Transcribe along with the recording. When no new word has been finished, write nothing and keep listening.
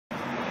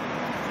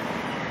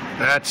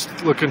That's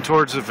looking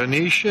towards the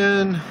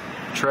Venetian,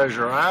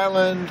 Treasure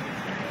Island.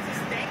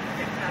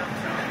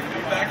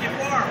 Back in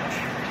March.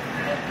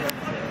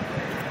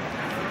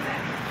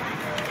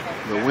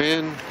 The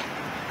Wynn,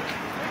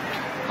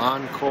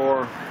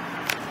 Encore,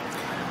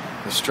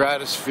 the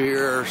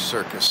Stratosphere,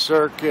 Circus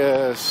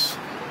Circus.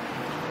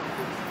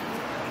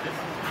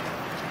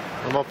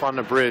 I'm up on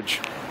the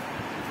bridge.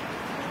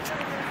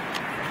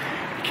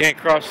 You can't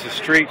cross the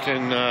street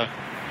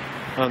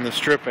on the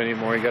Strip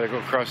anymore. You got to go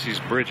across these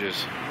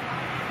bridges.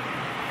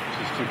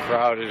 It's just too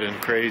crowded and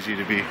crazy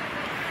to be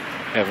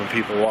having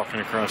people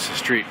walking across the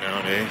street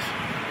nowadays.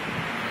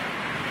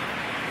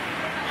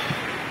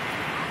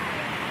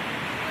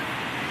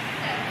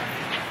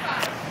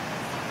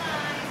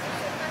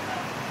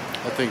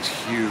 That thing's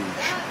huge.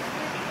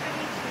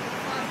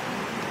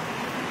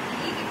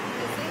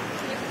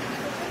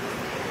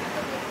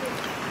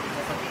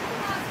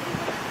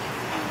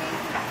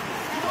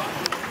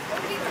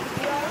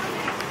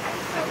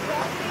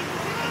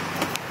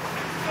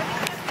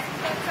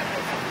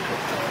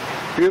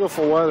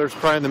 Beautiful weather. It's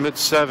probably in the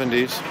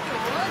mid-70s.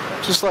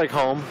 Just like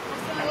home.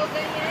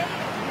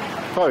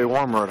 Probably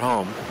warmer at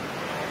home.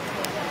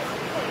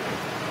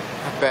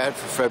 Not bad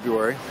for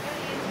February.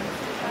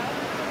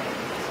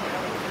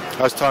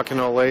 I was talking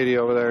to a lady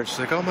over there. She's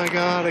like, "Oh my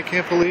God, I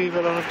can't believe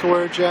I don't have to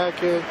wear a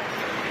jacket."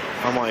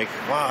 I'm like,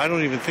 wow, I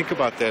don't even think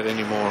about that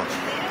anymore.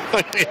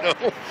 You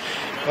know,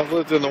 I've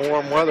lived in the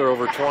warm weather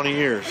over 20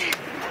 years.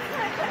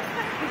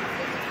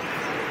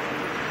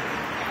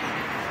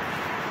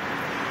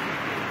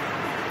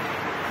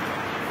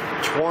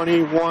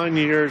 "21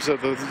 years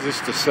of this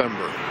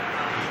December."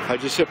 I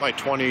just hit my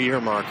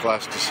 20-year mark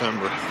last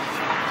December,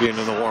 being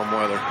in the warm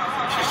weather.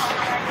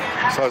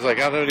 So I was like,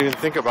 I don't even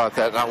think about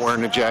that, not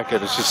wearing a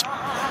jacket. It's just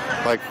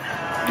like,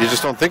 you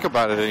just don't think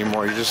about it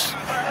anymore. You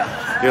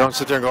don't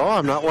sit there and go, "Oh,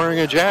 I'm not wearing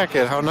a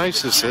jacket. How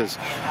nice this is."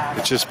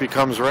 It just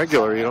becomes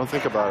regular. You don't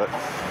think about it.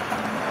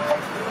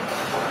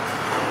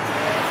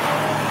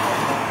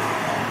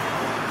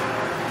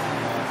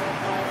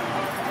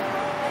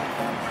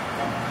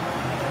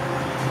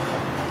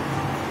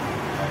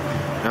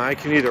 Now I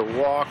can either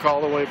walk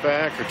all the way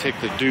back or take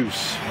the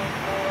deuce.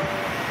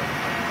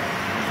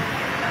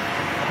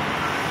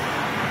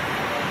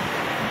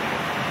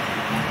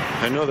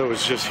 I know that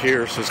was just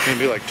here, so it's going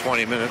to be like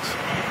 20 minutes.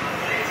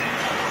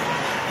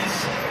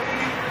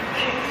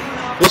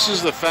 This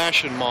is the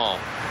Fashion Mall.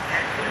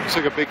 It's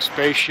like a big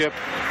spaceship.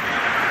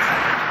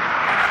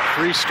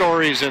 3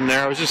 stories in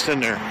there. I was just in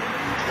there.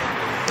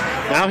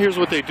 Now here's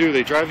what they do.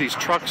 They drive these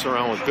trucks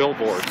around with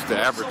billboards to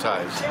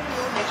advertise.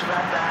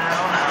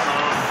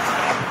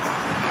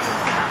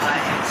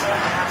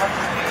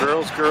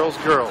 Girls, girls,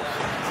 girls.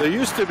 There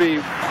used to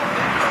be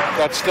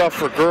that stuff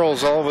for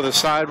girls all over the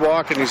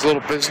sidewalk and these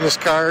little business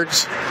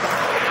cards.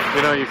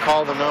 You know, you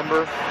call the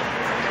number.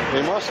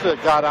 They must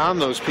have got on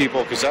those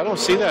people, because I don't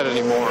see that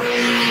anymore.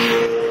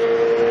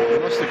 They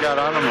must have got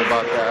on them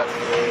about that.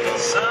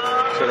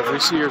 Said, if we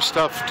see your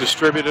stuff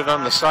distributed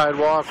on the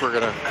sidewalk, we're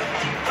going to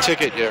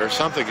ticket you or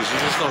something, because you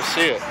just don't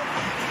see it.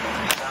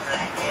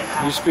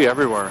 It used to be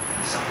everywhere.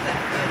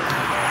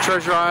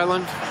 Treasure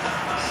Island.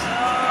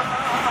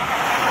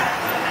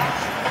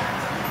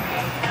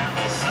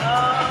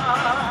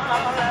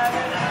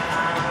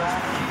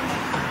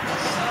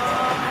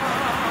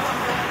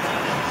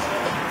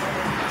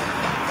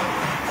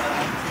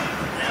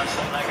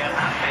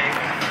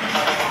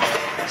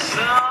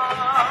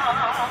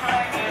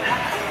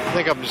 I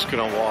think I'm just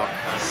gonna walk.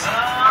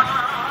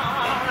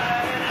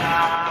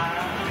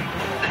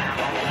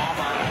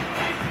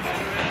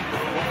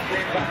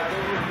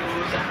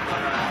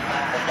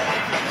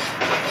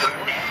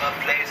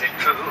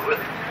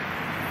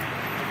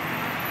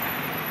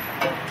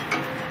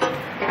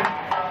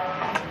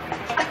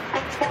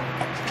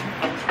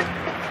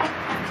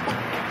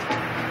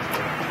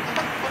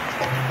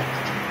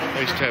 I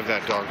used to have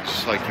that dog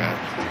just like that.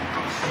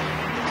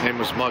 His name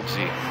was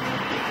Muggsy.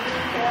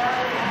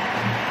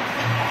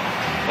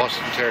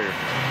 Boston Terrier.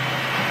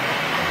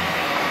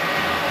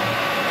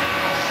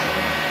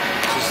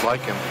 Just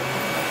like him.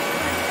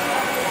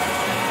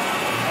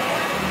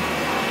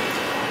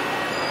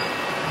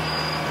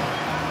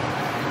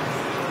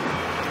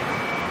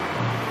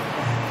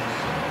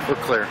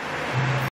 We're clear.